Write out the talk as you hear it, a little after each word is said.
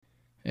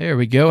There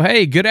we go.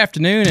 Hey, good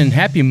afternoon and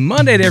happy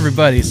Monday to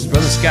everybody. This is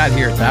Brother Scott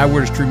here at the Thy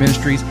Word is True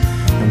Ministries,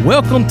 and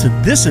welcome to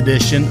this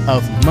edition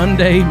of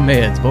Monday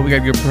Meds. But we got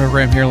a good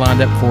program here lined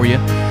up for you.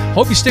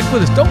 Hope you stick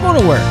with us. Don't go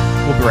nowhere.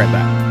 We'll be right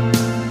back.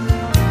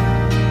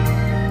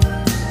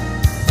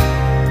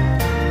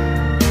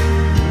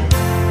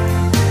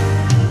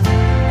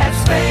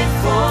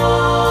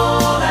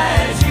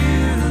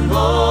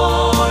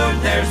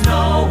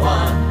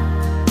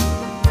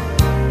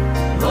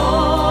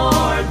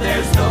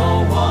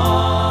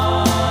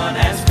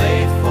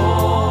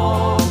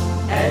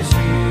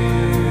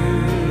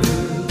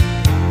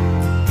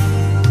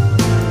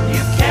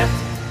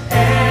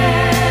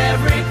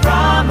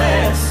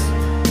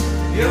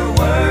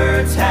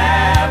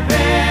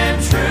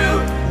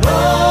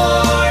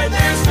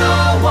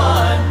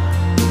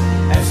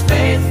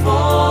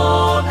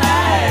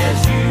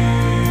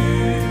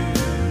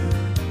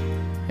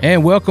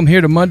 And welcome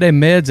here to Monday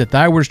Meds at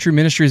Thy Word is True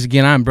Ministries.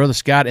 Again, I'm Brother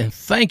Scott, and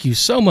thank you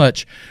so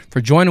much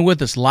for joining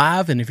with us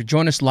live. And if you're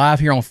joining us live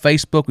here on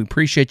Facebook, we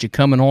appreciate you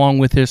coming along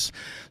with us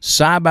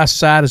side by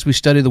side as we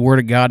study the Word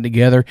of God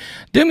together.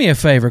 Do me a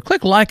favor,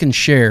 click like and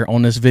share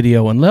on this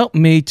video and help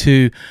me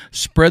to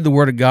spread the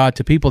Word of God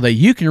to people that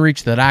you can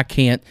reach that I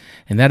can't,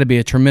 and that'd be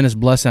a tremendous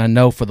blessing, I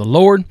know, for the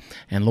Lord,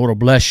 and the Lord will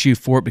bless you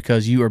for it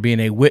because you are being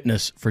a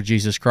witness for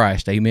Jesus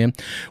Christ. Amen.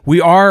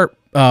 We are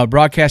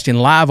broadcasting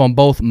live on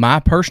both my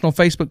personal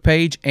Facebook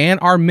page and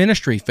our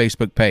ministry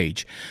Facebook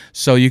page.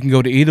 So you can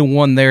go to either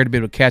one there to be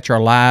able to catch our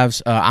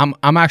lives. I'm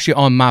actually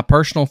on my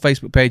personal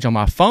Facebook page on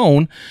my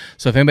phone.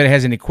 So if anybody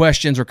has any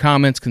questions or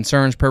comments,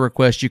 concerns, prayer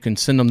requests, you can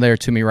send them there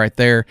to me right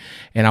there,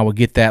 and I will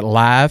get that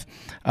live.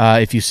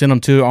 If you send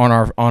them to on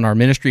our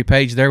ministry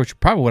page there, which is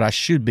probably what I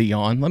should be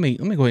on. Let me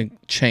go ahead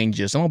and change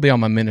this. I'm gonna be on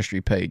my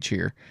ministry page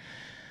here.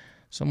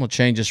 So I'm gonna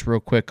change this real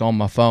quick on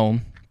my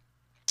phone.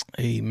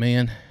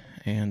 Amen.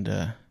 And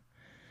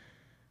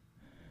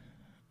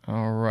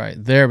all right,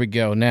 there we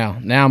go. Now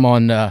I'm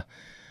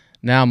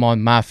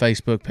on my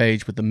Facebook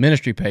page with the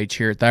ministry page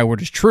here at Thy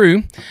Word is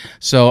True.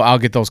 So I'll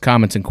get those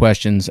comments and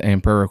questions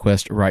and prayer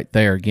requests right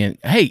there. Again,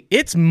 hey,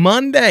 it's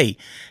Monday.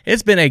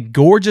 It's been a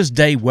gorgeous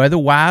day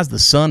weather-wise. The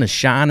sun is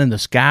shining, the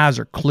skies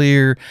are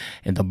clear,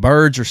 and the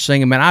birds are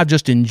singing. Man, I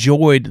just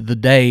enjoyed the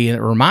day, and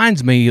it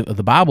reminds me of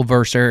the Bible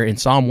verse there in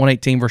Psalm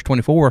 118, verse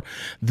 24.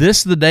 This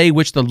is the day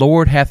which the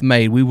Lord hath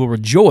made. We will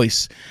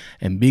rejoice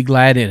and be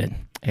glad in it.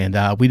 And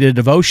we did a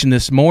devotion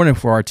this morning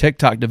for our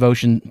TikTok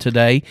devotion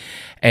today,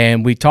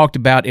 and we talked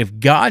about if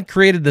God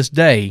created this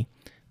day,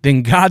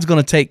 then God's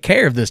going to take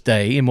care of this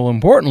day, and more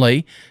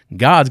importantly,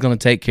 God's going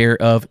to take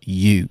care of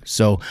you.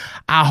 So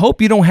I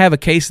hope you don't have a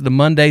case of the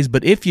Mondays,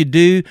 but if you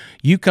do,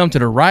 you come to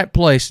the right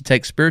place to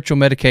take spiritual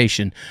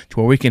medication to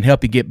where we can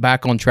help you get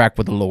back on track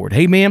with the Lord.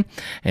 Amen.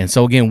 And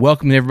so again,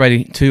 welcome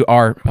everybody to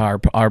our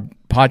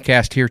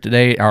podcast here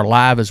today, our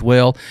live as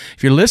well.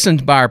 If you're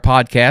listening by our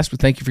podcast, we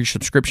thank you for your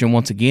subscription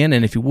once again.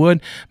 And if you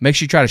would, make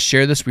sure you try to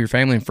share this with your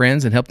family and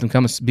friends and help them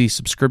come and be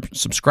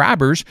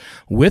subscribers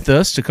with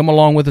us to come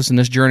along with us in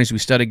this journey as we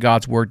study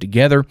God's Word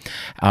together,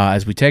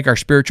 as we take our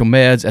spiritual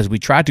meds, as we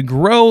try to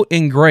grow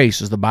in grace,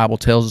 as the Bible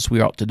tells us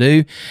we ought to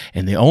do.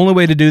 And the only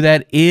way to do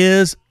that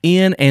is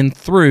in and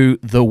through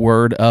the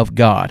Word of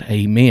God.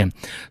 Amen.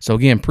 So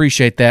again,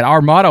 appreciate that.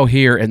 Our motto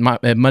here at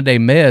Monday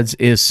Meds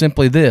is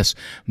simply this: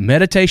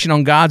 meditation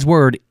on God's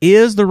Word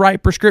is the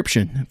right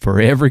prescription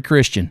for every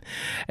Christian.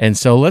 And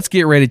so let's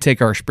get ready to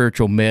take our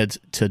spiritual meds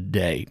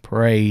today.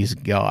 Praise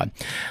God.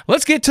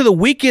 Let's get to the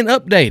weekend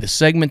update, a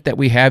segment that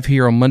we have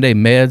here on Monday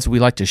Meds. We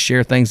like to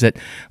share things that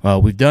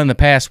we've done the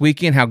past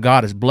weekend, how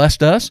God has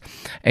blessed us.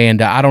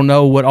 And I don't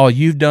know what all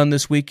you've done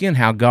this weekend,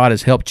 how God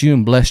has helped you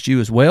and blessed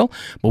you as well,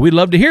 but we'd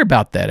love to hear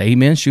about that.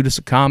 Amen. Shoot us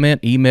a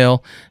comment,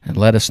 email, and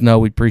let us know.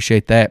 We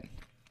appreciate that.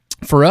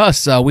 For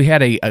us, we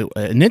had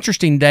an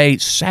interesting day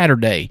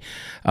Saturday.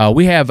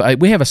 We have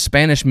a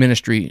Spanish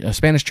ministry, a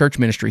Spanish church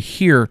ministry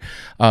here,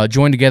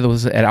 joined together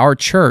with us at our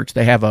church.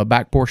 They have a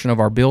back portion of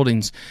our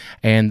buildings,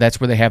 and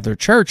that's where they have their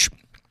church.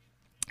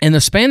 And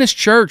the Spanish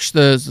church,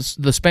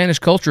 the Spanish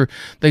culture,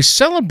 they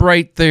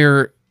celebrate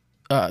their.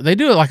 They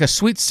do it like a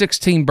Sweet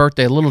 16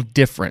 birthday, a little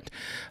different.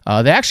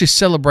 They actually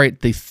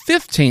celebrate the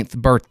 15th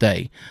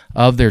birthday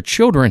of their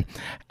children.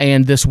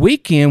 And this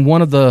weekend,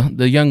 one of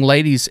the young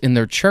ladies in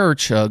their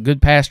church, a good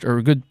pastor or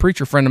a good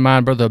preacher friend of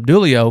mine, Brother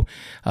Abdulio,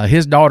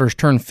 his daughters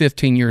turned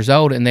 15 years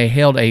old, and they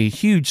held a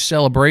huge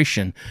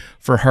celebration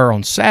for her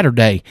on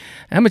Saturday.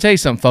 And I'm going to tell you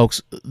something,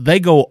 folks. They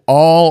go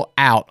all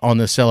out on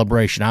this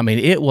celebration. I mean,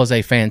 it was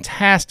a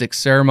fantastic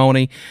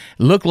ceremony.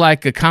 It looked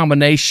like a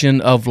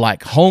combination of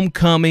like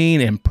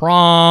homecoming and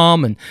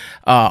prom and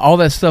all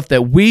that stuff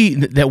that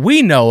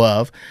we know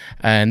of.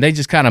 And they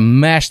just kind of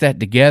mashed that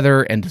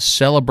together and to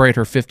celebrate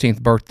her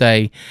 15th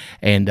birthday.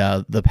 And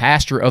the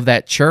pastor of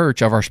that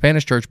church, of our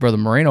Spanish church, Brother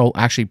Moreno,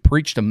 actually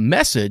preached a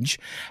message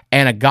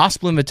and a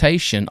gospel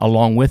invitation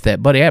along with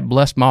that. Buddy, that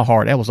blessed my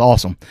heart. That was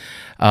awesome.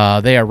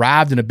 They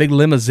arrived in a big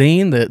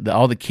limousine.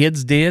 All the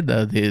kids did.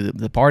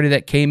 The party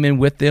that came in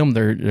with them,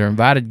 their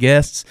invited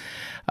guests.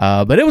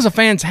 But it was a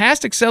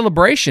fantastic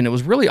celebration. It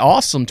was really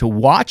awesome to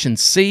watch and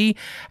see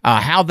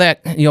how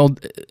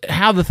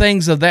the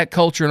things of that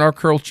culture and our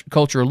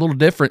culture are a little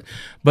different,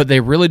 but they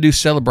really do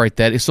celebrate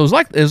that. So it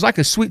was like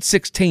a sweet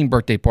 16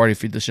 birthday party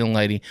for this young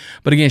lady.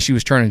 But again, she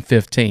was turning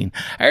 15.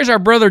 There's our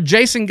brother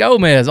Jason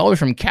Gomez, all the way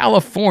from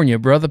California,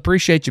 brother.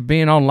 Appreciate you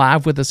being on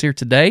live with us here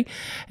today,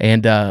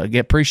 and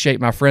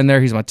appreciate my friend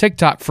there. He's my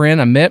TikTok friend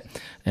I met,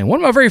 and one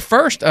of my very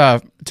first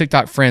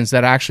TikTok friends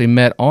that I actually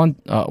met on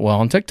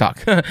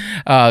TikTok.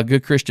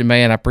 Good Christian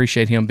man. I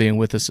appreciate him being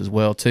with us as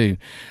well too.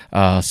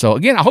 So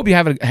again, I hope you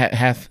have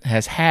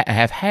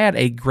had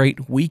a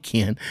great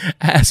weekend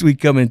as we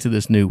come into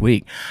this new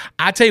week.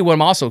 I tell you what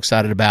I'm also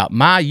excited about,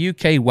 my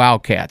UK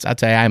Wildcats. I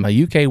tell you, I'm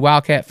a UK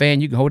Wildcat fan.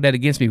 You can hold that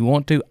against me if you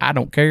want to. I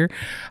don't care.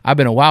 I've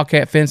been a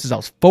Wildcat fan since I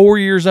was 4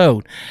 years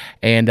old,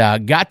 and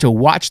got to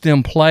watch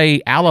them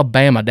play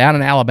Alabama down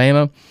in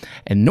Alabama.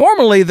 And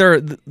normally they're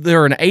an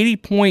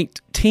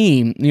 80-point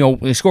team.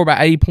 They score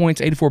about 80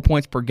 points, 84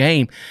 points per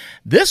game.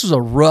 This was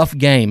a rough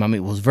game. I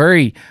mean, it was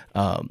very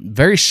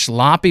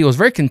sloppy. It was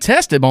very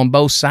contested on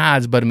both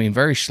sides, but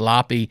very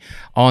sloppy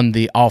on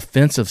the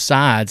offensive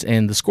sides.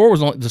 And the score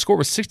was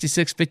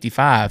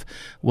 66-55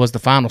 was the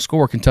final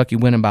score. Kentucky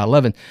winning by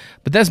 11.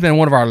 But that's been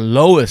one of our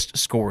lowest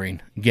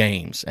scoring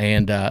games.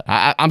 And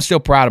I'm still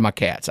proud of my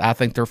Cats. I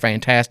think they're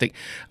fantastic.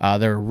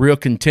 They're a real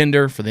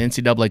contender for the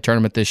NCAA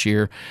tournament this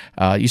year.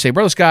 You say,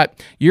 Brother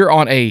Scott, you're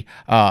on a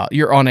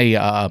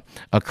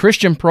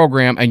Christian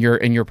program and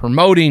you're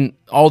promoting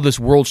all this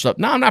world stuff.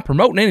 No, I'm not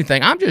promoting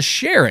anything. I'm just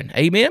sharing.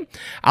 Amen.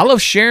 I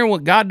love sharing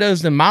what God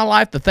does in my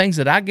life, the things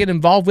that I get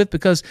involved with,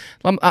 because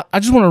I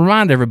just want to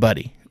remind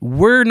everybody,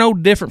 we're no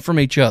different from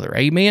each other.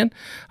 Amen.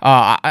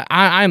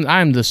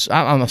 I'm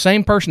the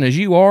same person as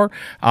you are.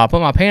 I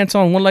put my pants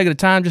on one leg at a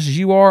time, just as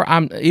you are.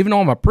 Even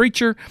though I'm a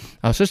preacher,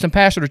 assistant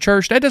pastor to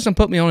church, that doesn't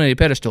put me on any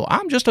pedestal.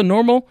 I'm just a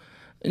normal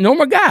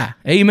guy.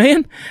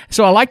 Amen.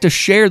 So I like to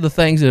share the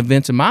things and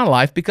events in my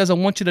life because I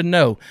want you to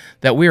know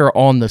that we are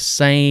on the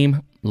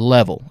same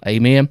level.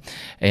 Amen.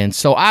 And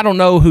so I don't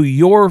know who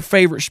your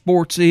favorite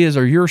sports is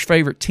or your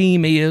favorite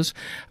team is,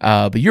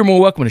 but you're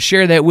more welcome to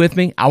share that with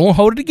me. I won't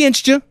hold it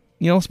against you.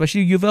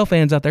 Especially you U of L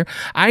fans out there.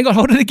 I ain't going to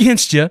hold it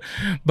against you,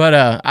 but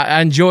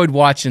I enjoyed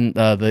watching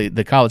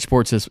the college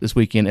sports this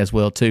weekend as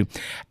well, too.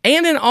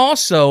 And then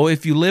also,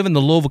 if you live in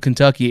the Louisville,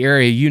 Kentucky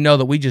area, you know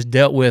that we just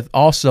dealt with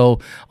also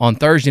on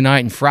Thursday night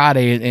and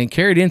Friday and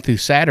carried in through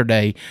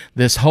Saturday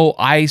this whole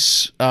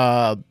ice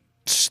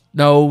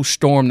snow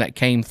storm that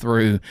came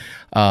through.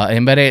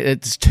 But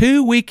it's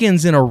 2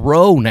 weekends in a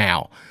row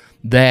now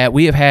that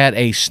we have had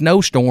a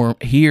snowstorm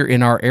here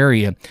in our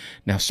area.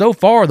 Now, so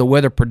far, the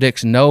weather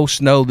predicts no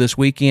snow this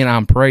weekend.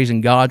 I'm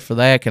praising God for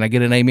that. Can I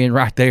get an amen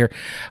right there?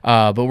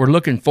 But we're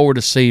looking forward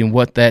to seeing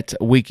what that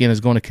weekend is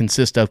going to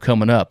consist of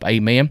coming up.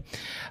 Amen.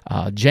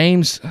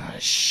 James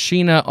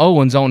Sheena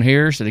Owens on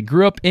here said he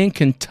grew up in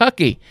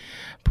Kentucky.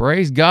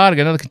 Praise God. I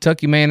got another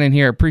Kentucky man in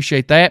here. I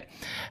appreciate that.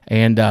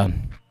 And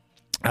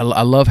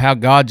I love how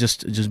God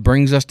just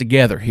brings us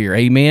together here.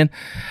 Amen.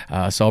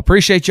 So I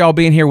appreciate y'all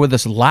being here with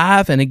us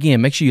live. And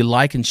again, make sure you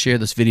like and share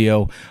this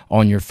video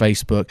on your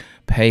Facebook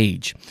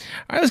page.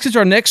 All right, let's get to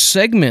our next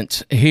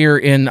segment here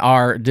in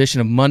our edition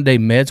of Monday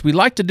Meds. We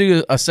like to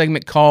do a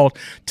segment called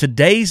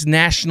Today's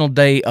National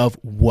Day of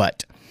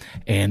What?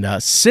 And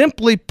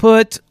simply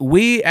put,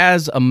 we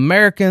as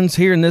Americans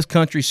here in this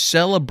country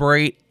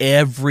celebrate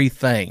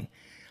everything.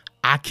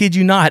 I kid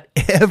you not,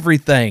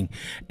 everything.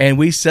 And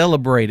we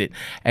celebrate it.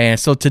 And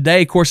so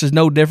today, of course, is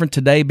no different.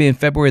 Today being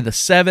February the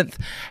 7th.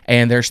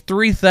 And there's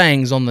 3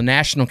 things on the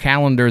national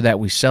calendar that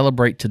we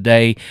celebrate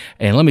today.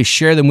 And let me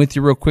share them with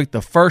you real quick.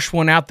 The first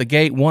one out the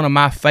gate, one of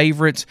my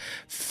favorites,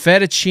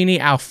 Fettuccine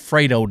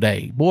Alfredo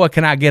Day. Boy,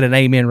 can I get an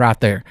amen right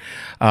there.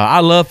 I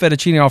love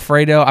Fettuccine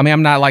Alfredo. I mean,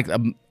 I'm not like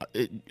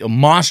a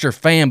monster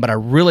fan, but I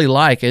really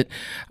like it.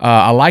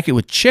 I like it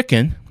with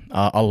chicken.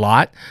 A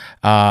lot.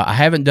 I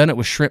haven't done it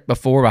with shrimp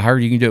before, but I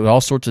heard you can do it with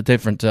all sorts of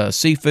different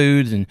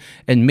seafoods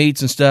and meats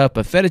and stuff.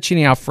 But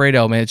fettuccine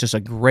Alfredo, man, it's just a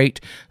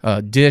great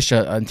dish,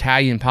 an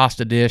Italian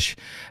pasta dish,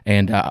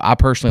 and I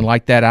personally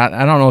like that.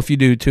 I don't know if you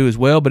do too as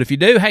well, but if you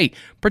do, hey,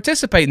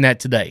 participate in that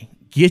today.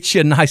 Get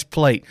you a nice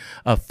plate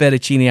of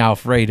fettuccine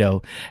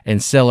Alfredo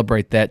and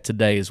celebrate that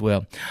today as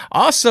well.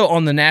 Also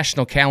on the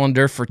national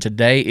calendar for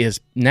today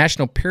is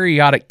National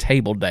Periodic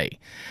Table Day.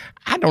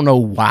 I don't know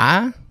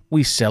why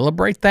we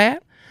celebrate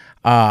that.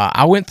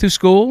 I went through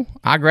school.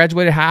 I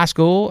graduated high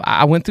school.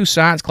 I went through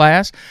science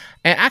class,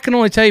 and I can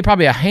only tell you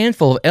probably a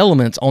handful of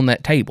elements on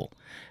that table.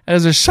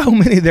 As there's so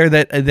many there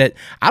that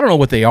I don't know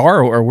what they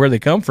are or where they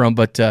come from,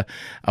 but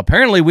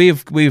apparently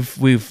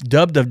we've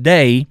dubbed a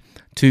day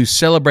to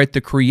celebrate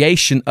the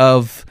creation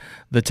of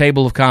the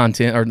table of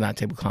content, or not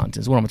table of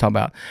contents. What am I talking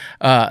about?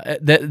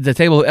 The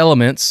table of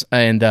elements,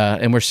 and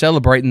we're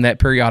celebrating that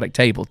periodic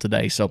table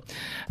today. So,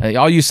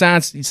 all you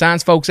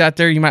science folks out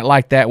there, you might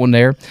like that one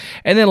there.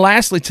 And then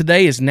lastly,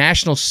 today is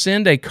National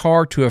Send a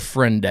Card to a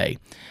Friend Day.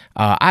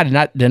 I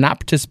did not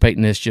participate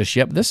in this just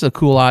yet, but this is a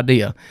cool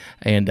idea.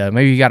 And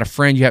maybe you got a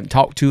friend you haven't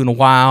talked to in a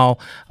while.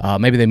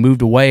 Maybe they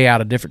moved away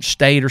out of a different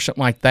state or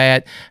something like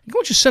that. Why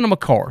don't you send them a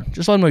card?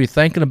 Just let them know you're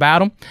thinking about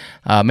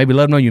them. Maybe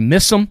let them know you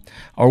miss them,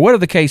 or whatever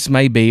the case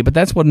may be. But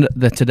that's what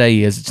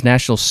today is. It's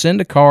National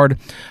Send a Card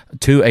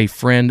to a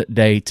Friend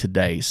Day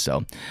today.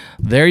 So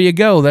there you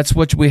go. That's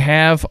what we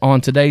have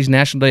on today's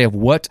National Day of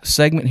What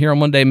segment here on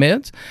Monday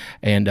Meds.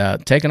 And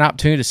take an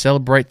opportunity to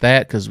celebrate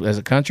that, because as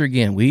a country,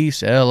 again, we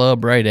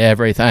celebrate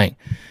everything.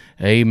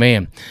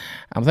 Amen.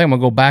 I think I'm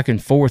going to go back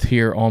and forth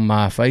here on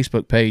my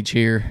Facebook page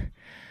here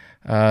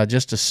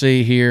just to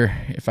see here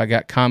if I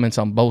got comments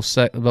on both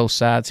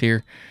sides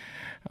here.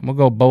 I'm going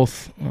to go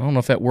both. I don't know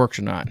if that works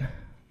or not.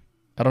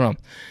 I don't know.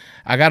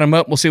 I got them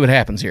up. We'll see what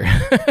happens here.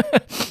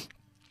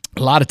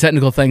 A lot of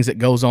technical things that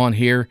goes on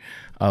here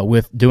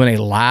with doing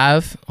a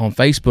live on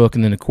Facebook,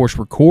 and then, of course,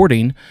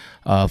 recording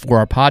for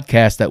our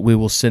podcast that we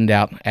will send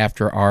out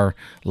after our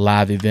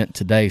live event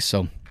today.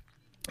 So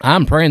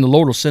I'm praying the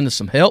Lord will send us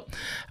some help.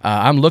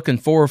 I'm looking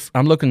for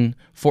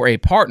a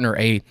partner,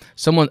 a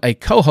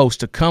co-host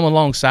to come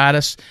alongside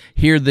us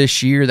here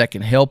this year that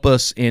can help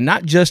us in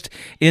not just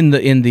in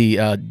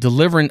the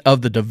delivering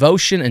of the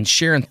devotion and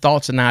sharing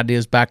thoughts and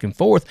ideas back and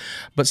forth,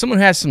 but someone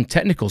who has some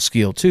technical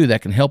skill too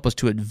that can help us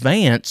to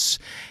advance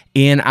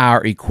in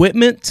our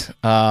equipment,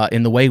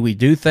 in the way we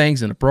do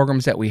things, and the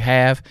programs that we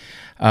have.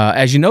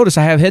 As you notice,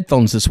 I have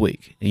headphones this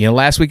week.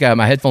 Last week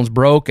my headphones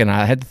broke and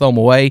I had to throw them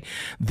away.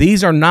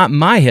 These are not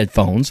my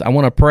headphones. I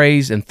want to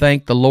praise and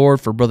thank the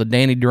Lord for Brother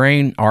Danny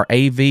Drain, our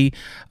AV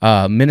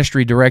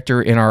ministry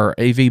director in our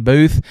AV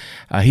booth.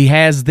 He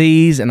has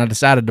these, and I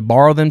decided to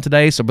borrow them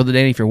today. So, Brother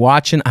Danny, if you're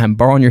watching, I'm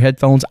borrowing your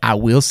headphones. I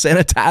will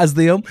sanitize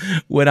them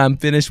when I'm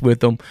finished with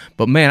them.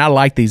 But man, I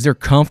like these. They're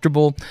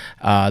comfortable.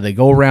 They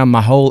go around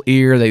my whole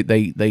ear.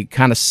 They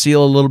kind of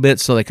seal a little bit,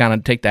 so they kind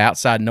of take the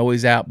outside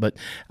noise out. But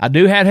I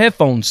do have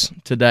headphones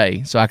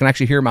today, so I can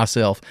actually hear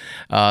myself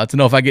to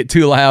know if I get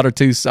too loud or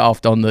too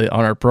soft on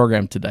our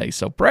program today.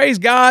 So praise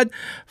God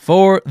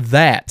for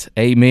that.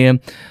 Amen.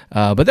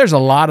 But there's a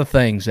lot of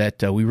things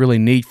that we really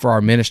need for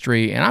our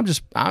ministry, and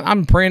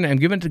I'm praying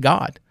and giving it to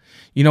God.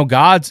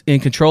 God's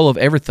in control of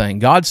everything.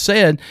 God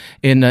said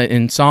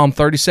in Psalm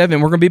 37,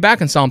 we're going to be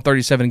back in Psalm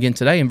 37 again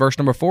today, in verse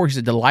number 4, he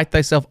said, "Delight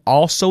thyself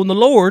also in the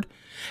Lord,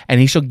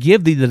 and he shall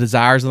give thee the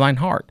desires of thine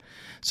heart."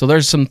 So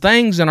there's some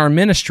things in our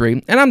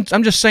ministry, and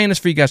I'm just saying this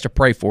for you guys to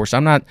pray for. So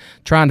I'm not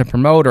trying to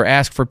promote or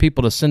ask for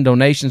people to send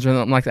donations or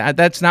something like that.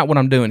 That's not what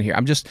I'm doing here.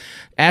 I'm just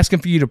asking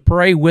for you to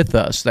pray with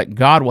us that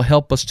God will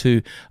help us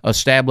to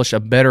establish a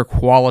better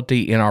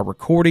quality in our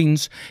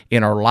recordings,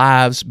 in our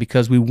lives,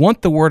 because we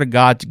want the Word of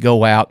God to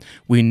go out.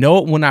 We know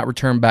it will not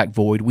return back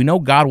void. We know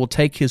God will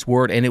take His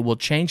Word and it will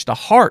change the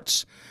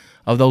hearts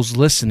of those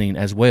listening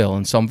as well.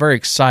 And so I'm very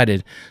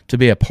excited to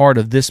be a part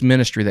of this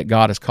ministry that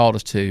God has called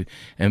us to,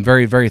 and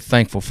very, very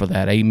thankful for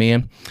that.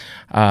 Amen.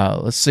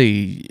 Let's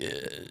see.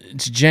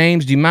 It's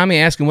James. Do you mind me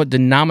asking what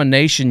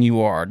denomination you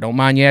are? Don't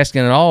mind you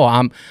asking at all.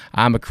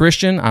 I'm a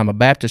Christian. I'm a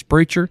Baptist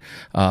preacher.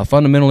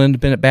 Fundamental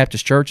Independent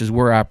Baptist Church is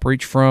where I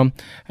preach from,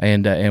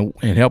 and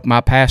help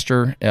my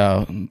pastor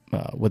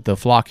with the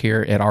flock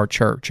here at our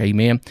church.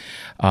 Amen.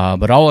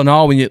 But all in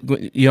all,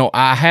 when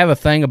I have a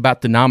thing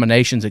about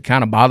denominations that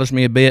kind of bothers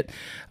me a bit,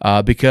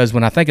 because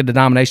when I think of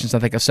denominations, I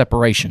think of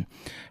separation.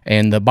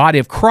 And the body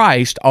of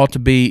Christ ought to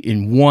be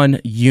in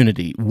one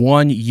unity,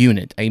 one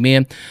unit.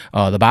 Amen.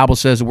 The Bible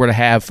says we're to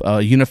have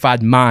a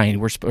unified mind.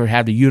 We're to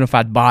have the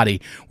unified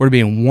body. We're to be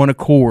in one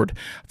accord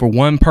for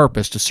one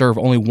purpose, to serve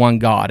only one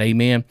God.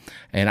 Amen.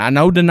 And I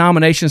know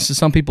denominations to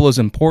some people is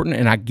important,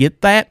 and I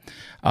get that.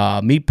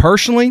 Me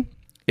personally,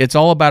 it's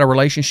all about a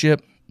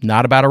relationship,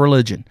 not about a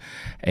religion.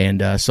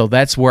 And so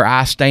that's where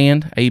I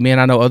stand. Amen.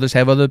 I know others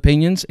have other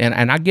opinions,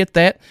 and I get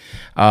that.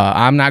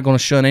 I'm not going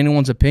to shun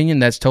anyone's opinion.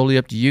 That's totally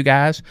up to you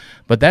guys.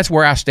 But that's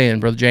where I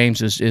stand, Brother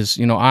James, is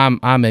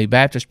I'm a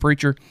Baptist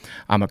preacher.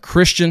 I'm a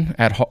Christian,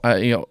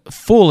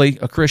 fully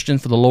a Christian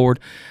for the Lord.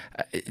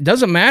 It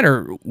doesn't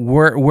matter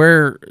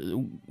where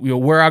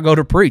I go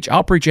to preach.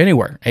 I'll preach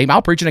anywhere. Amen.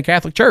 I'll preach in a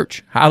Catholic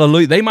church.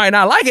 Hallelujah. They might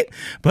not like it,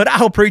 but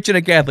I'll preach in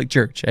a Catholic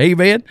church.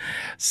 Amen.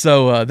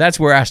 So that's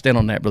where I stand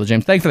on that, Brother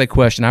James. Thanks for that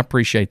question. I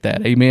appreciate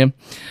that. Amen.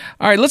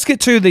 All right, let's get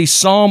to the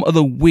Psalm of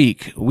the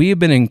Week. We have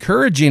been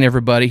encouraging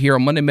everybody here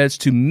on Monday Meds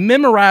to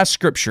memorize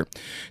Scripture.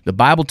 The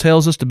Bible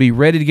tells us to be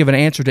ready to give an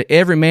answer to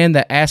every man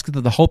that asketh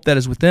of the hope that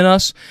is within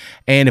us.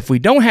 And if we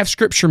don't have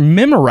Scripture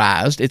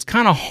memorized, it's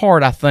kind of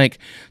hard, I think,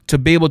 to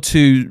be able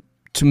to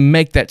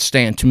make that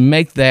stand, to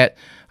make that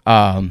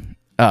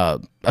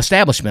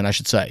establishment, I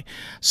should say.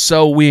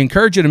 So we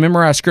encourage you to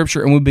memorize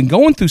Scripture, and we've been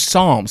going through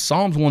Psalms.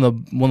 Psalms, one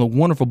of the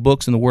wonderful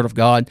books in the Word of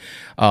God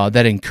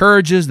that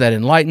encourages, that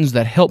enlightens,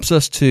 that helps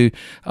us to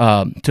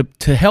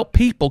help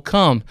people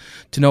come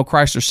to know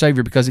Christ their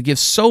Savior, because it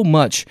gives so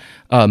much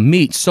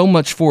meat, so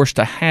much for us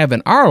to have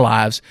in our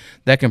lives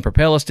that can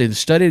propel us to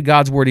study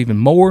God's Word even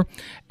more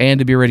and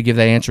to be ready to give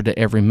that answer to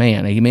every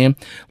man. Amen.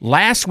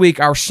 Last week,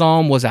 our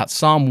psalm was out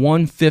Psalm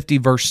 150,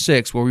 verse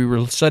 6, where we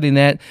were studying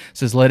that. It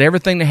says, "Let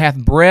everything that hath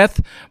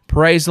breath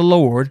praise the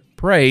Lord,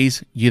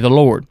 praise ye the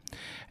Lord.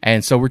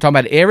 And so we're talking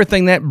about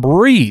everything that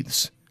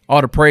breathes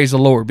ought to praise the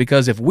Lord,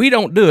 because if we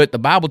don't do it, the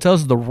Bible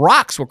tells us the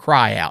rocks will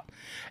cry out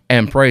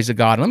and praise the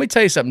God. And let me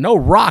tell you something, no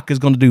rock is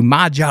going to do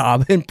my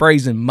job in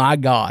praising my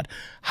God.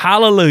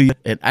 Hallelujah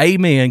and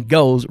amen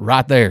goes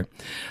right there.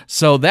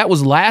 So that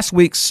was last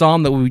week's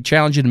psalm that we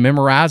challenged you to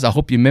memorize. I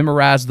hope you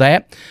memorized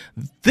that.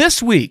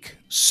 This week,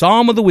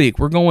 Psalm of the Week,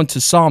 we're going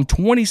to Psalm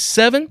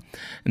 27,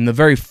 in the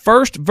very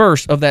first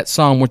verse of that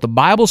psalm, where the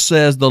Bible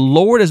says, "The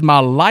Lord is my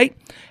light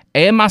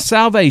and my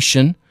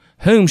salvation,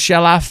 whom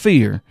shall I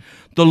fear?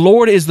 The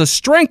Lord is the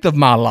strength of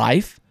my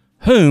life,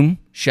 whom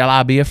shall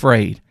I be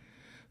afraid?"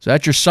 So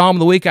that's your Psalm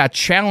of the Week. I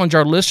challenge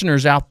our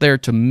listeners out there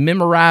to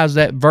memorize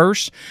that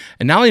verse.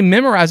 And not only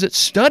memorize it,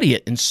 study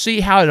it and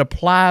see how it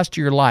applies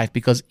to your life,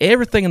 because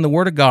everything in the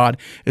Word of God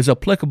is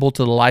applicable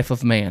to the life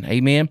of man.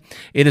 Amen?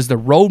 It is the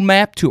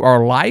roadmap to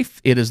our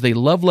life. It is the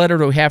love letter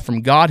that we have from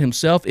God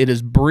Himself. It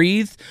is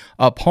breathed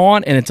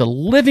upon, and it's a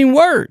living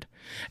Word.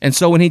 And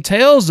so when He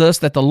tells us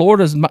that the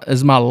Lord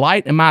is my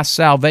light and my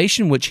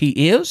salvation, which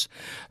He is,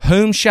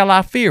 whom shall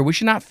I fear? We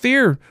should not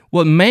fear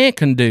what man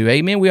can do.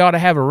 Amen. We ought to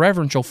have a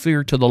reverential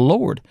fear to the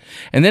Lord.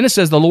 And then it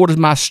says the Lord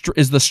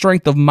is the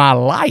strength of my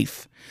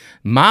life.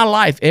 My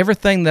life,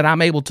 everything that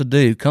I'm able to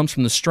do comes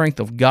from the strength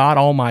of God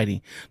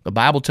Almighty. The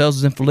Bible tells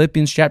us in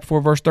Philippians chapter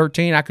 4, verse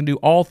 13, I can do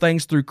all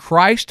things through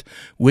Christ,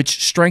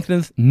 which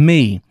strengtheneth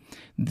me.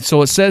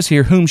 So it says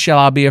here, whom shall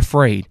I be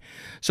afraid?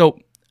 So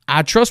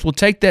I trust we'll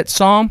take that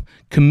psalm,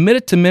 commit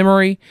it to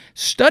memory,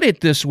 study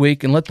it this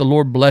week, and let the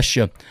Lord bless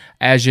you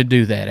as you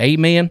do that.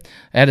 Amen.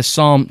 That is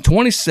Psalm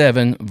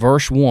 27,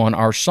 verse 1,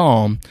 our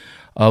psalm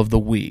of the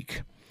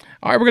week.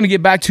 All right, we're going to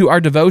get back to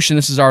our devotion.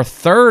 This is our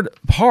third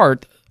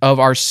part of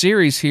our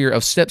series here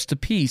of Steps to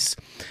Peace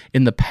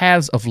in the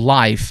Paths of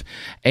Life.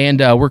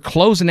 And we're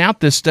closing out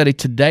this study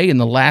today in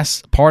the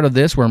last part of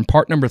this. We're in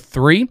part number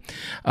 3.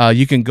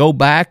 You can go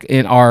back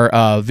in our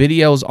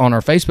videos on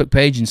our Facebook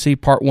page and see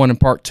part 1 and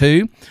part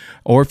 2.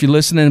 Or if you're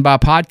listening by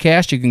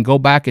podcast, you can go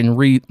back and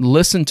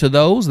re-listen to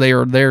those.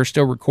 They're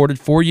still recorded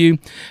for you,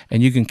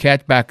 and you can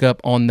catch back up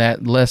on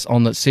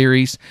that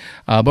series.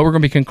 But we're going to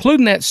be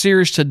concluding that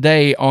series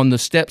today on the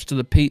steps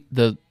to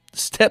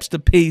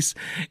peace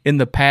in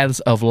the paths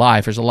of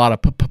life. There's a lot of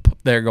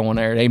there going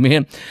there,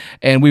 amen.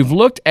 And we've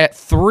looked at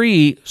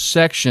 3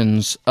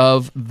 sections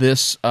of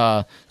this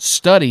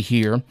study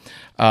here,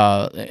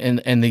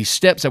 and these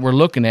steps that we're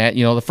looking at.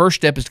 You know, the first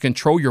step is to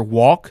control your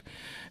walk.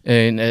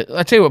 And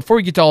I tell you what, before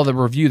we get to all the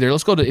review there,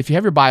 let's go to, if you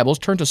have your Bibles,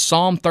 turn to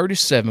Psalm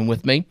 37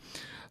 with me.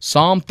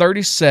 Psalm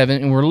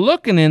 37, and we're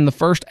looking in the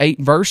first 8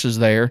 verses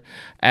there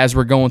as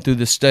we're going through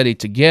this study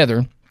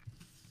together.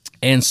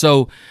 And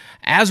so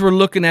as we're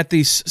looking at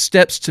these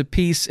steps to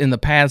peace in the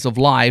paths of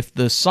life,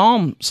 the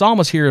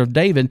psalmist here of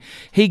David,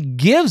 he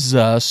gives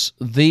us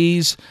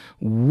these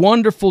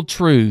wonderful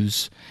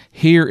truths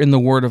here in the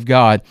Word of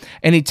God.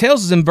 And he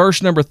tells us in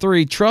verse number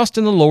 3, "Trust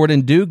in the Lord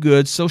and do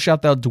good, so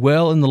shalt thou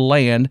dwell in the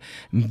land,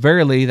 and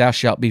verily thou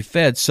shalt be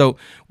fed." So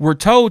we're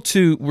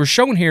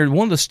shown here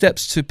one of the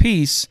steps to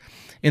peace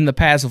in the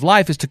paths of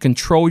life is to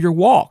control your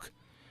walk.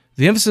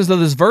 The emphasis of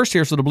this verse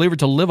here is for the believer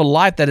to live a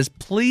life that is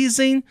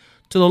pleasing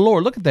to the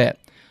Lord. Look at that.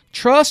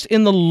 Trust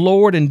in the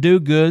Lord and do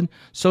good,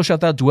 so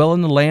shalt thou dwell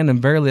in the land,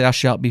 and verily thou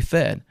shalt be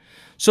fed.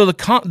 So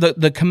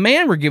the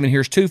command we're given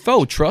here is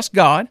twofold: trust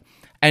God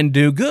and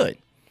do good.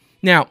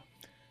 Now,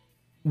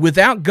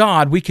 without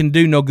God, we can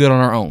do no good on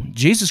our own.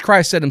 Jesus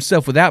Christ said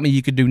Himself, "Without me,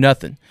 you could do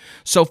nothing."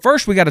 So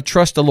first, we got to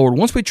trust the Lord.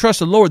 Once we trust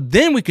the Lord,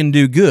 then we can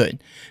do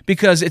good,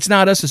 because it's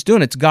not us that's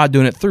doing it; it's God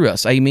doing it through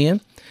us. Amen.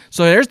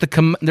 So there's the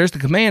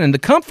command, and the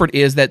comfort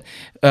is that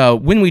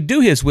when we do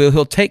His will,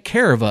 He'll take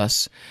care of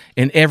us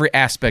in every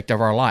aspect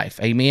of our life.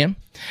 Amen.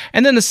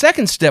 And then the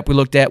second step we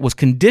looked at was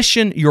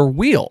condition your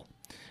will.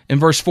 In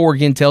verse 4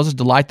 again tells us,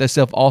 "Delight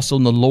thyself also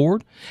in the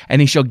Lord, and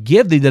He shall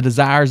give thee the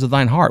desires of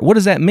thine heart." What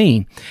does that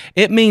mean?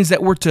 It means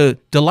that we're to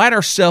delight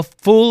ourselves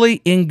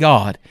fully in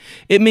God.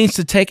 It means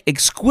to take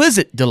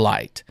exquisite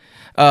delight.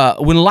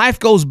 When life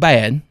goes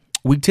bad,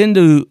 we tend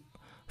to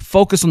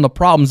focus on the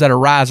problems that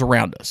arise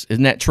around us.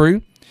 Isn't that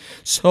true?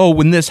 So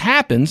when this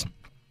happens,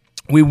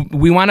 we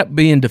wind up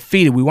being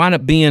defeated. We wind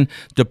up being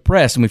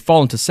depressed, and we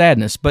fall into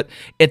sadness. But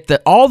at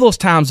all those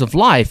times of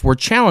life, we're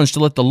challenged to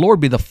let the Lord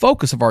be the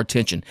focus of our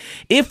attention.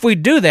 If we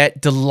do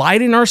that,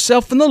 delighting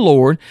ourselves in the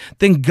Lord,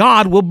 then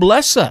God will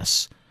bless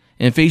us.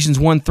 In Ephesians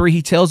 1:3,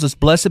 He tells us,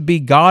 "Blessed be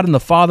God and the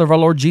Father of our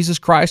Lord Jesus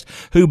Christ,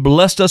 who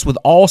blessed us with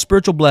all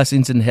spiritual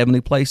blessings in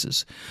heavenly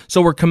places."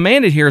 So we're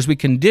commanded here, as we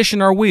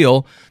condition our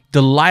will,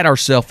 delight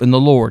ourselves in the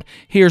Lord.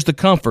 Here's the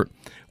comfort.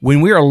 When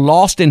we are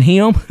lost in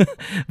Him,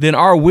 then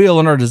our will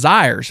and our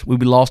desires will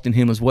be lost in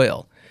Him as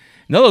well.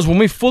 In other words, when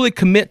we fully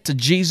commit to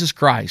Jesus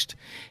Christ,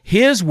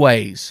 His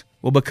ways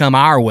will become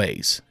our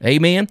ways.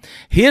 Amen?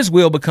 His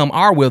will become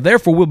our will.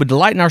 Therefore, we'll be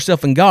delighting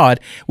ourselves in God.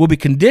 We'll be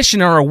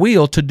conditioning our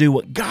will to do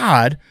what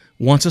God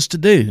wants us to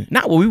do.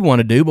 Not what we want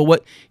to do, but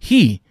what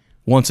He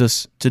wants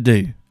us to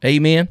do.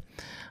 Amen?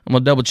 I'm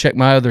going to double check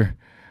my other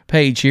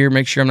page here.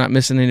 Make sure I'm not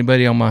missing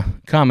anybody on my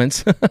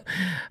comments. There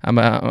we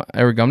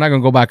go. I'm not going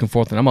to go back and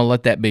forth, and I'm going to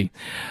let that be.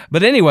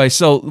 But anyway,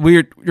 so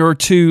we're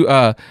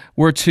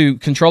to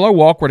control our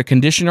walk. We're to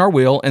condition our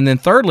will. And then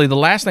thirdly, the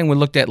last thing we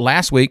looked at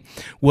last week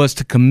was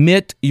to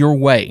commit your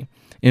way.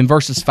 In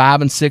verses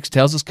 5 and 6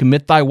 tells us,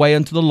 commit thy way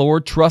unto the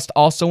Lord, trust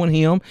also in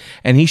him,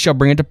 and he shall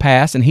bring it to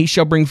pass, and he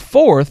shall bring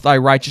forth thy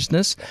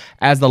righteousness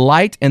as the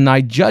light and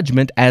thy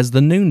judgment as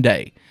the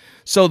noonday.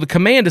 So the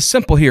command is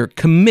simple here.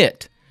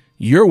 Commit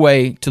your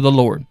way to the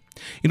Lord.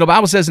 You know, the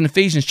Bible says in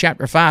Ephesians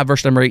chapter 5,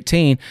 verse number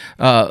 18,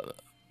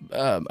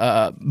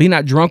 be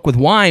not drunk with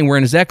wine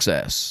wherein is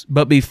excess,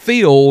 but be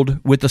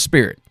filled with the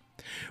Spirit.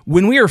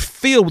 When we are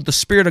filled with the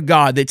Spirit of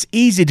God, it's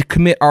easy to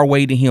commit our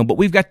way to him, but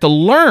we've got to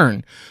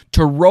learn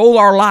to roll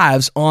our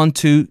lives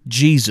onto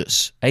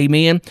Jesus.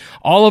 Amen.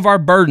 All of our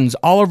burdens,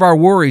 all of our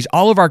worries,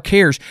 all of our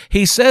cares.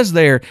 He says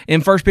there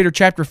in 1 Peter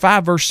chapter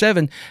 5, verse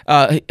 7,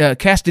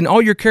 casting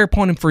all your care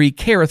upon him, for he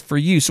careth for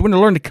you. So we're going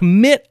to learn to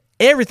commit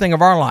everything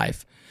of our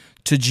life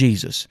to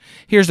Jesus.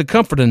 Here's the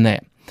comfort in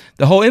that.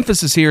 The whole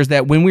emphasis here is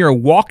that when we are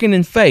walking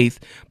in faith,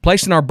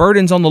 placing our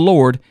burdens on the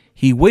Lord,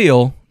 he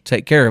will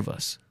take care of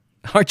us.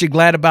 Aren't you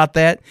glad about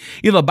that?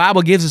 You know, the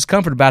Bible gives us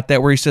comfort about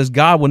that, where he says,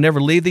 God will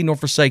never leave thee nor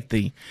forsake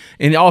thee.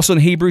 And also in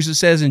Hebrews it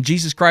says, in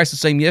Jesus Christ the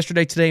same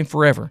yesterday, today, and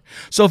forever.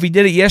 So if he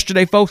did it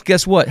yesterday, folks,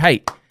 guess what?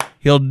 Hey,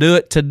 he'll do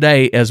it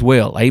today as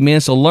well.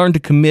 Amen? So learn to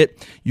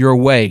commit your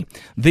way.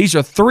 These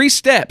are 3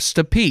 steps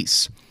to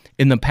peace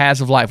in the paths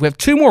of life. We have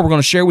 2 more we're going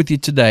to share with you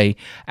today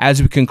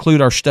as we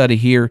conclude our study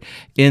here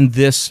in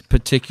this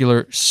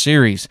particular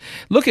series.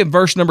 Look at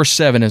verse number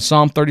 7 in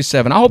Psalm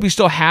 37. I hope you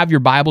still have your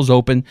Bibles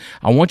open.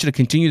 I want you to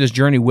continue this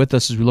journey with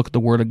us as we look at the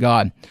Word of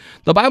God.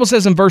 The Bible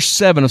says in verse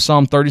 7 of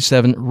Psalm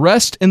 37,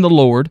 rest in the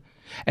Lord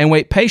and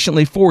wait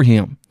patiently for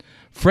him.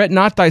 Fret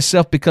not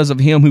thyself because of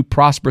him who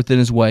prospereth in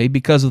his way,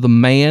 because of the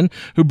man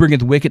who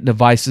bringeth wicked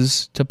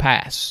devices to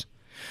pass.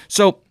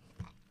 So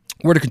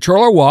we're to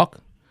control our walk.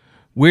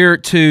 We're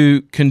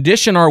to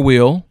condition our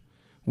will,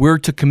 we're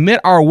to commit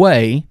our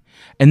way,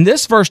 and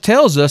this verse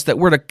tells us that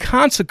we're to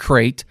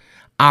consecrate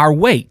our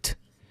wait.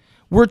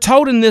 We're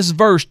told in this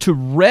verse to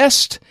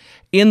rest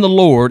in the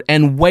Lord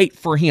and wait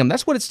for him.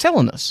 That's what it's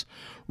telling us.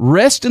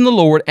 Rest in the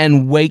Lord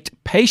and wait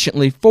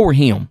patiently for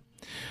him.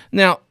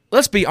 Now,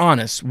 let's be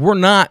honest, we're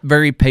not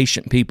very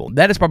patient people.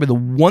 That is probably the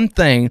one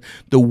thing,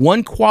 the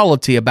one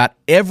quality about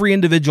every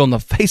individual on the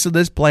face of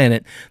this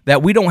planet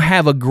that we don't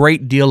have a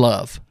great deal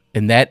of,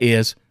 and that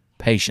is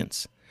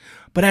patience.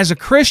 But as a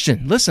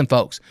Christian, listen,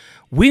 folks,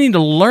 we need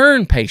to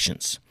learn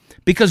patience,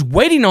 because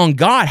waiting on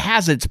God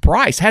has its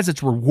price, has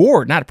its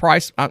reward. Not a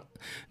price.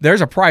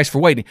 There's a price for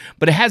waiting,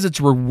 but it has its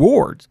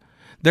rewards.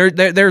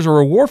 There's a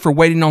reward for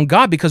waiting on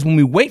God, because when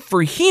we wait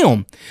for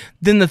him,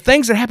 then the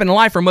things that happen in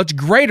life are much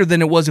greater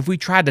than it was if we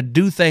tried to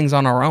do things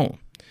on our own.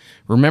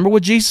 Remember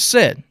what Jesus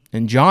said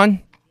in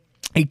John?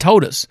 He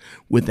told us,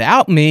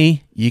 without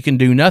me, you can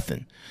do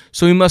nothing.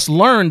 So we must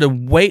learn to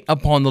wait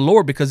upon the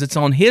Lord, because it's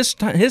on his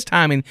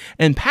timing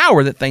and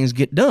power that things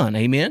get done.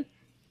 Amen?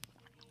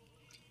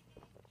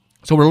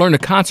 So we're learning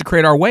to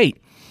consecrate our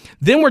wait.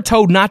 Then we're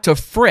told not to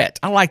fret.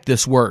 I like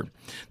this word.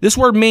 This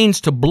word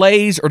means to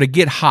blaze or to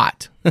get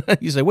hot.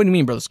 You say, what do you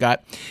mean, Brother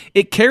Scott?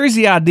 It carries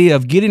the idea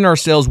of getting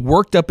ourselves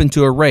worked up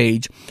into a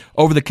rage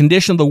over the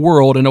condition of the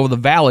world and over the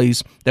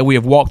valleys that we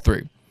have walked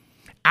through.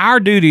 Our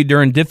duty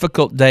during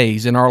difficult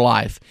days in our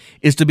life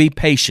is to be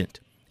patient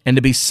and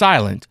to be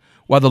silent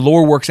while the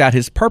Lord works out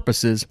his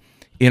purposes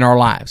in our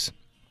lives.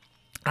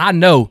 I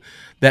know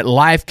that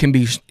life can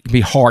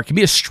be hard, can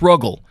be a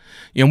struggle.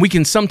 You know, we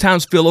can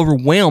sometimes feel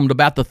overwhelmed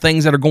about the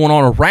things that are going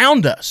on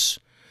around us.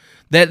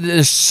 That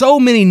there's so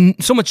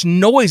much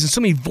noise and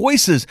so many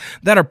voices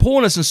that are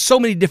pulling us in so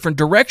many different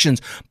directions.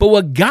 But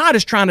what God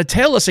is trying to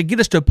tell us and get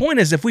us to a point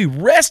is, if we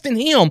rest in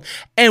him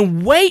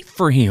and wait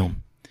for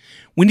him,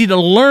 we need to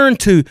learn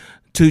to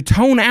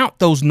tone out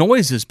those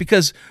noises.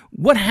 Because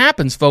what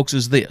happens, folks,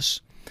 is this.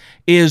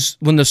 Is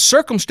when the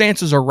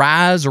circumstances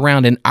arise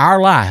around in our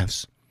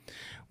lives,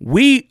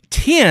 we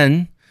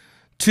tend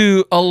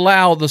to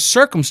allow the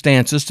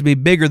circumstances to be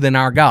bigger than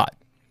our God.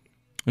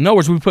 In other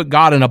words, we put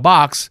God in a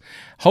box,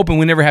 hoping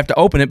we never have to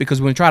open it,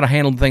 because we try to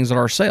handle things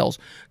ourselves.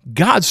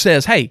 God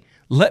says, hey,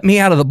 let me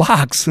out of the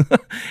box.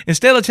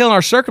 Instead of telling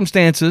our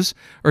circumstances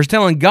or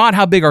telling God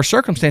how big our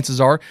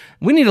circumstances are,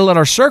 we need to let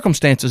our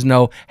circumstances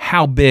know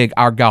how big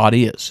our God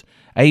is.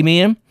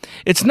 Amen?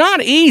 It's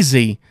not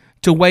easy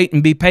to wait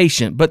and be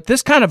patient, but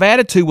this kind of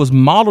attitude was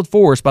modeled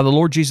for us by the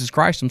Lord Jesus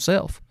Christ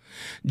himself.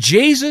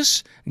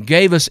 Jesus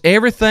gave us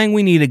everything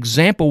we need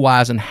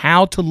example-wise in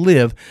how to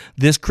live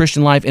this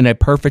Christian life in a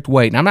perfect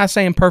way. And I'm not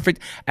saying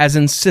perfect as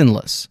in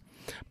sinless,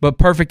 but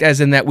perfect as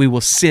in that we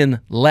will sin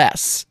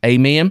less.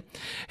 Amen?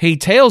 He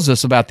tells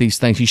us about these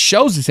things. He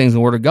shows these things in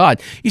the Word of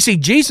God. You see,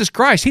 Jesus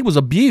Christ, he was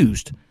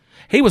abused.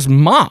 He was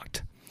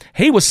mocked.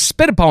 He was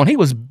spit upon. He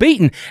was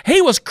beaten.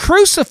 He was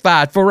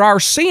crucified for our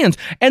sins.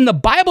 And the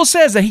Bible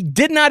says that he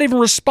did not even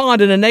respond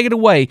in a negative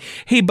way.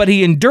 But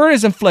he endured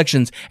his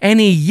afflictions, and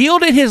he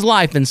yielded his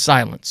life in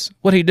silence.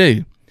 What did he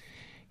do?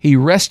 He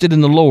rested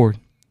in the Lord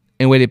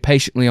and waited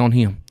patiently on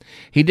him.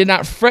 He did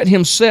not fret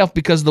himself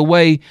because of the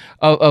way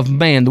of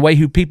man, the way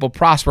who people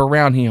prosper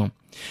around him.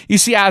 You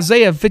see,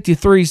 Isaiah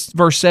 53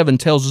 verse 7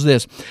 tells us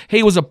this.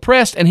 He was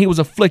oppressed and he was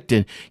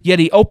afflicted, yet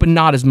he opened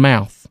not his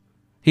mouth.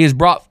 He is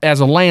brought as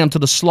a lamb to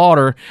the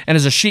slaughter, and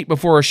as a sheep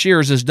before her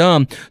shearers is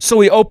dumb, so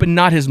he opened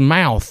not his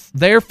mouth.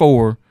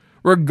 Therefore,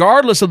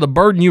 regardless of the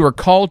burden you are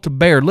called to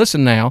bear,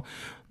 listen now,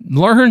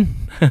 learn,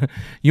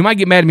 you might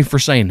get mad at me for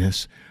saying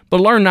this, but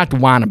learn not to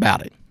whine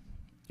about it.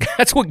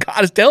 That's what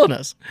God is telling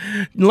us.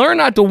 Learn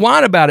not to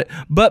whine about it,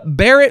 but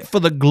bear it for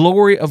the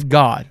glory of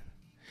God.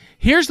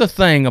 Here's the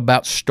thing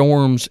about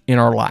storms in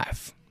our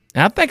life.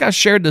 And I think I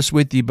shared this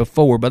with you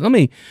before, but let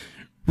me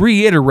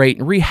reiterate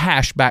and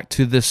rehash back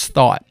to this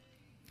thought.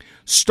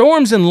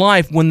 Storms in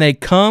life, when they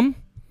come,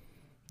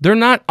 they're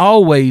not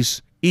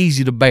always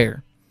easy to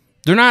bear.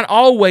 They're not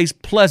always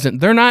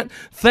pleasant. They're not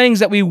things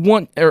that we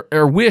want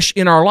or wish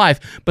in our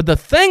life. But the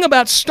thing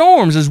about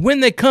storms is when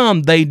they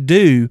come, they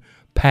do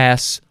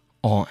pass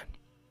on.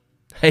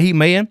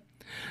 Amen.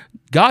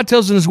 God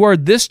tells in his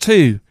word, this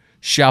too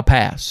shall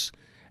pass.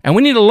 And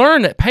we need to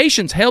learn that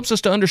patience helps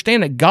us to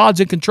understand that God's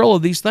in control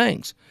of these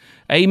things.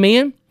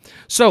 Amen.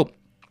 So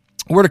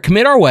we're to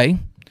commit our way.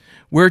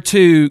 We're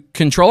to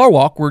control our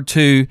walk. We're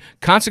to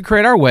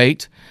consecrate our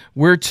weight.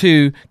 We're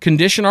to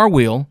condition our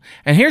will.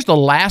 And here's the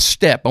last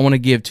step I want to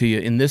give to you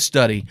in this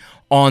study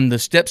on the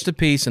steps to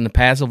peace and the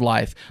paths of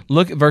life.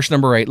 Look at verse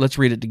number 8. Let's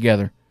read it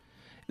together.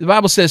 The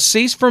Bible says,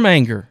 cease from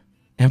anger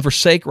and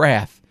forsake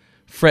wrath.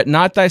 Fret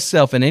not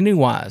thyself in any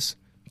wise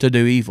to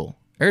do evil.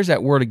 There's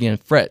that word again,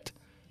 fret.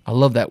 I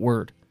love that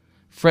word.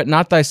 Fret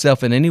not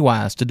thyself in any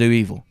wise to do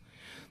evil.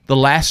 The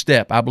last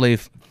step, I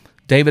believe,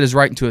 David is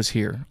writing to us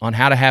here on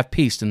how to have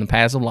peace in the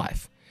paths of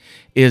life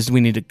is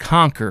we need to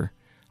conquer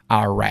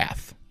our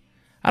wrath.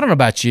 I don't know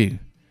about you,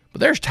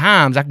 but there's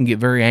times I can get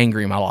very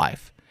angry in my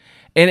life.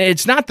 And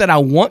it's not that I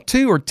want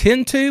to or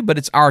tend to, but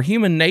it's our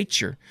human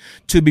nature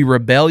to be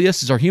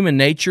rebellious. It's our human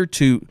nature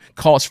to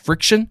cause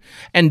friction.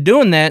 And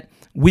doing that,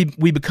 we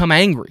become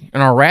angry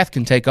and our wrath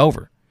can take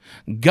over.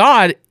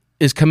 God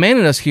is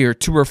commanding us here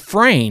to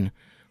refrain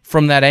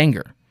from that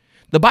anger.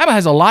 The Bible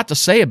has a lot to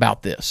say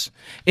about this.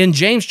 In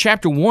James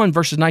chapter 1,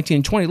 verses 19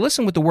 and 20,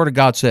 listen what the Word of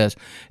God says.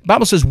 The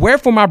Bible says,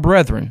 wherefore, my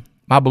brethren,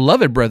 my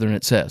beloved brethren,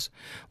 it says,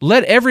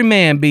 let every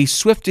man be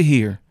swift to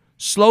hear,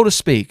 slow to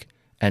speak,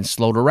 and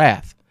slow to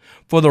wrath.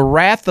 For the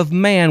wrath of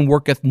man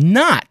worketh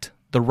not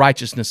the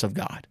righteousness of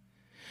God.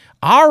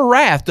 Our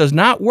wrath does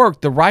not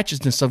work the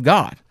righteousness of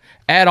God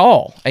at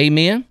all.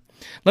 Amen?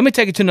 Let me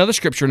take it to another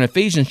scripture in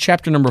Ephesians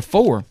chapter number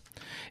 4.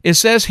 It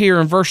says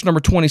here in verse number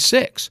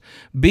 26,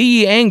 be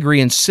ye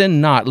angry and sin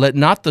not, let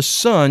not the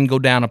sun go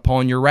down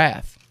upon your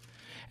wrath.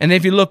 And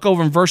if you look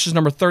over in verses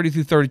number 30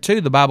 through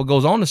 32, the Bible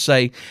goes on to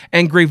say,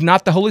 and grieve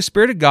not the Holy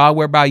Spirit of God,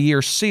 whereby ye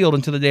are sealed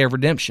unto the day of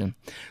redemption.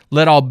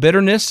 Let all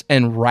bitterness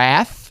and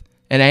wrath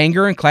and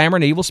anger and clamor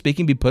and evil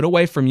speaking be put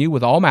away from you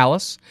with all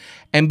malice,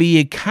 and be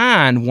ye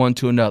kind one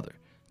to another,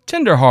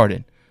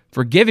 tenderhearted,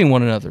 forgiving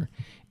one another,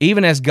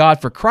 even as God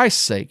for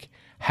Christ's sake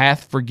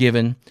hath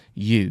forgiven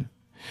you.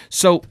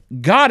 So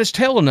God is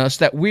telling us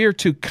that we're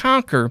to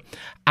conquer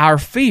our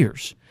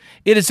fears.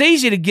 It is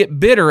easy to get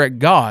bitter at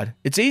God.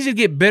 It's easy to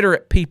get bitter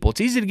at people.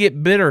 It's easy to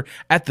get bitter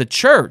at the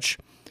church.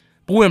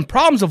 But when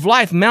problems of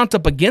life mount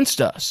up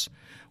against us,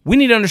 we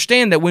need to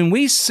understand that when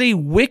we see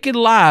wicked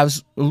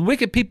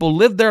people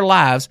live their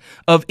lives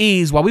of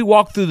ease while we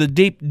walk through the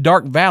deep,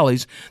 dark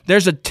valleys,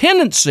 there's a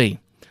tendency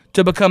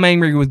to become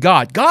angry with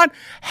God. God,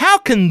 how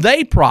can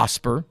they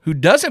prosper who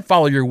doesn't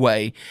follow your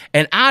way,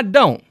 and I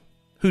don't,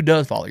 who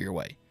does follow your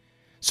way?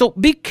 So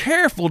be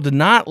careful to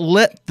not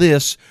let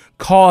this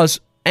cause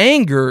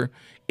anger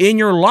in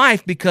your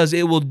life, because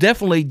it will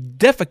definitely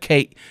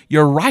defecate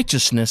your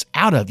righteousness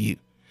out of you.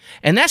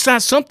 And that's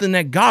not something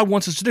that God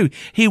wants us to do.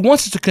 He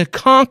wants us to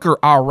conquer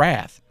our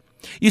wrath.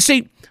 You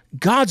see,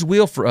 God's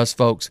will for us,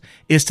 folks,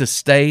 is to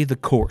stay the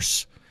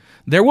course.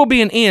 There will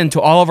be an end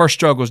to all of our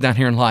struggles down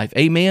here in life.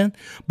 Amen?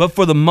 But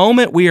for the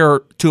moment, we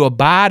are to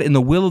abide in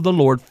the will of the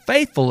Lord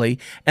faithfully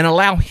and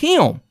allow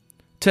Him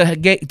to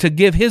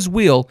give His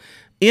will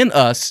in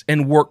us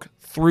and work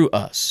through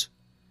us.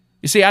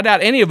 You see, I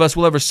doubt any of us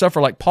will ever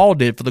suffer like Paul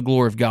did for the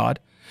glory of God.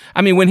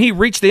 I mean, when he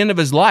reached the end of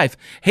his life,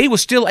 he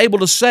was still able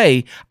to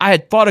say, I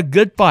had fought a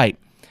good fight.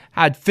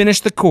 I had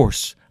finished the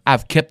course.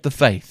 I've kept the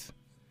faith.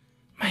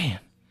 Man,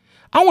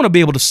 I want to be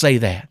able to say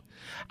that.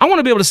 I want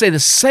to be able to say the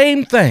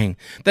same thing,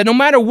 that no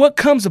matter what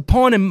comes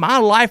upon in my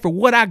life or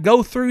what I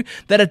go through,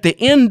 that at the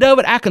end of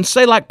it, I can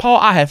say like Paul,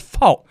 I have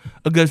fought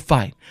a good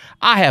fight.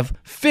 I have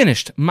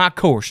finished my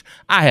course.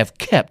 I have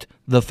kept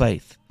the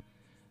faith.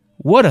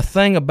 What a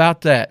thing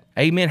about that.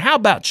 Amen. How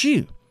about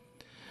you?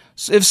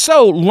 If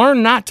so,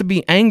 learn not to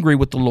be angry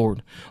with the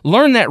Lord.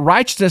 Learn that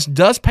righteousness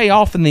does pay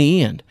off in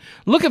the end.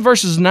 Look at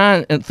verses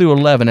 9 through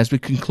 11 as we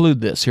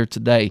conclude this here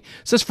today. It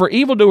says, for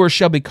evildoers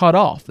shall be cut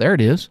off. There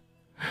it is.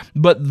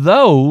 But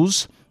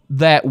those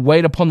that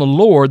wait upon the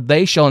Lord,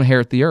 they shall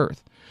inherit the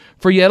earth.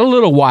 For yet a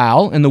little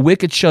while, and the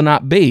wicked shall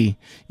not be.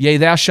 Yea,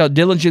 thou shalt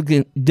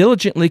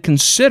diligently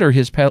consider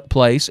his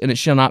place, and it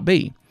shall not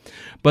be.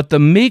 But the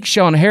meek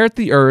shall inherit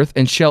the earth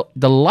and shall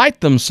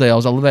delight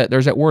themselves. I love that.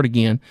 There's that word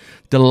again.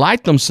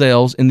 Delight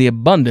themselves in the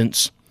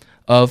abundance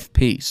of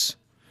peace.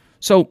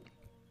 So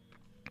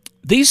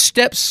these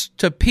steps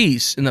to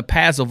peace in the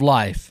paths of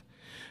life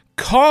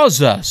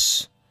cause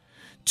us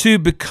to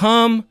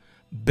become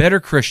better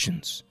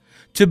Christians,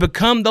 to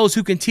become those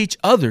who can teach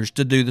others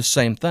to do the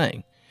same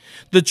thing.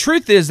 The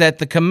truth is that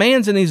the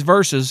commands in these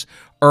verses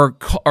are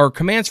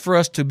commands for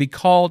us to be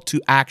called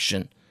to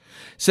action.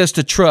 It says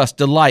to trust,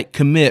 delight,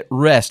 commit,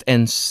 rest,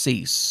 and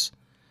cease.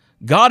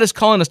 God is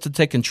calling us to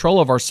take control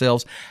of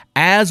ourselves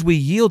as we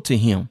yield to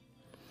Him.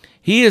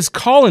 He is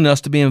calling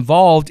us to be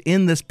involved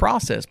in this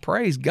process.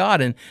 Praise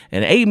God, and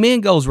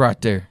amen goes right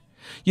there.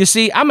 You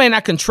see, I may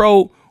not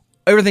control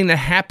everything that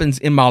happens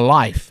in my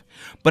life,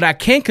 but I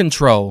can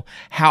control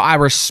how I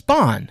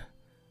respond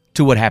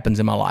to what happens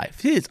in my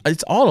life.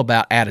 It's all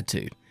about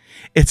attitude.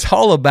 It's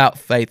all about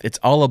faith. It's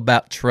all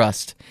about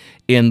trust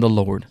in the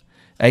Lord.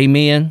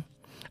 Amen.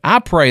 I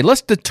pray,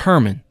 let's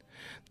determine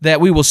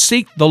that we will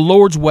seek the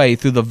Lord's way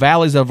through the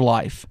valleys of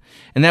life,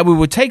 and that we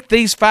will take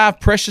these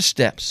 5 precious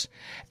steps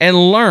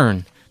and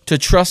learn to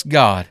trust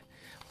God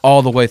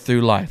all the way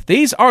through life.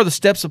 These are the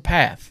steps of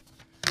path.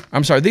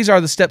 These are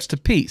the steps to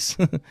peace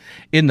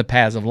in the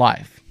paths of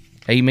life.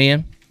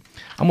 Amen.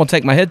 I'm going to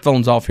take my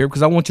headphones off here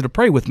because I want you to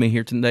pray with me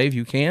here today if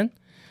you can.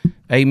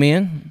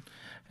 Amen.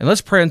 And let's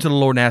pray unto the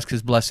Lord and ask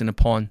His blessing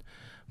upon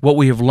what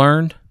we have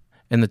learned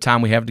and the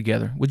time we have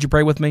together. Would you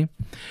pray with me?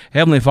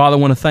 Heavenly Father, I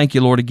want to thank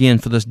you, Lord, again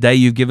for this day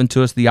you've given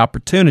to us, the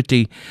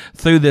opportunity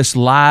through this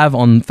live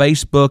on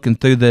Facebook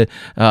and through the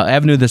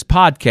avenue of this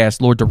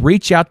podcast, Lord, to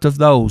reach out to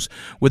those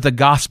with the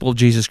gospel of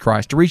Jesus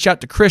Christ, to reach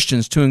out to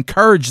Christians, to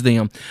encourage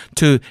them,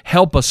 to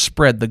help us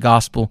spread the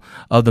gospel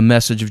of the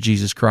message of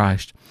Jesus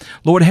Christ.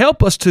 Lord,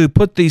 help us to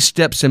put these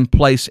steps in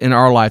place in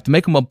our life, to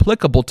make them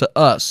applicable to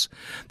us,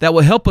 that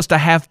will help us to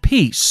have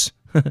peace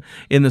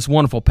in this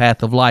wonderful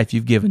path of life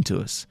you've given to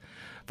us.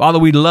 Father,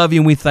 we love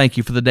you and we thank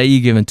you for the day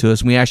you've given to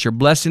us. And we ask your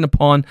blessing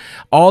upon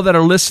all that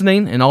are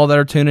listening and all that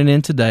are tuning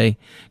in today.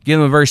 Give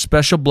them a very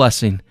special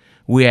blessing,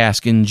 we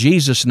ask in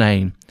Jesus'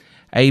 name.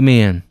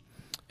 Amen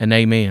and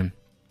amen.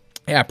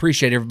 Hey, I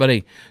appreciate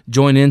everybody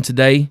joining in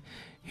today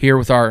here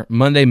with our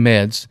Monday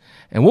Meds.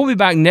 And we'll be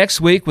back next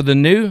week with a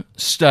new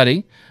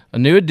study, a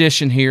new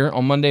edition here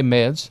on Monday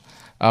Meds.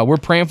 We're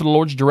praying for the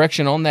Lord's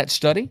direction on that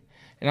study.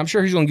 And I'm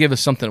sure He's going to give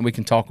us something that we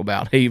can talk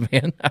about.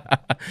 Amen.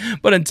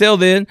 But until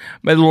then,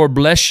 may the Lord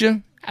bless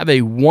you. Have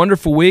a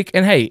wonderful week.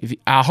 And hey,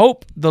 I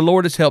hope the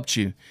Lord has helped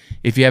you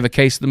if you have a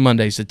case of the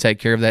Mondays to take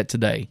care of that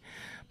today.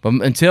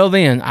 But until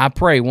then, I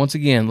pray once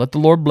again, let the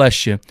Lord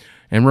bless you.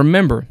 And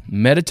remember,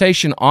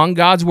 meditation on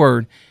God's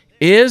Word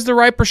is the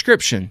right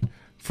prescription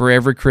for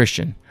every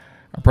Christian.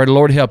 I pray the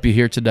Lord help you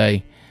here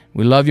today.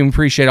 We love you and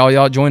appreciate all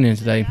y'all joining in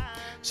today.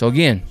 So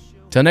again,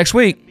 till next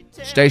week,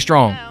 stay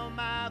strong.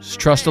 Just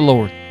trust the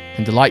Lord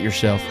and delight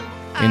yourself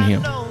in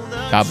Him.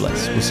 God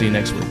bless. We'll see you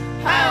next week.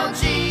 How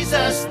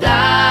Jesus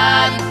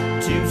died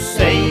to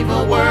save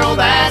a world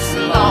that's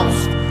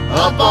lost.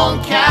 Up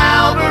on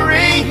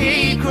Calvary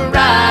He cried,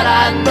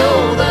 I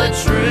know the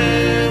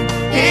truth.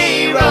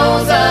 He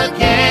rose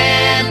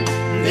again.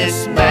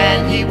 This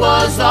man, He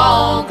was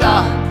all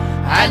God,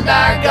 and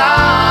our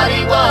God,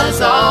 He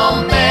was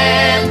all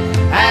man.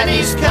 And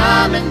He's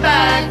coming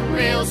back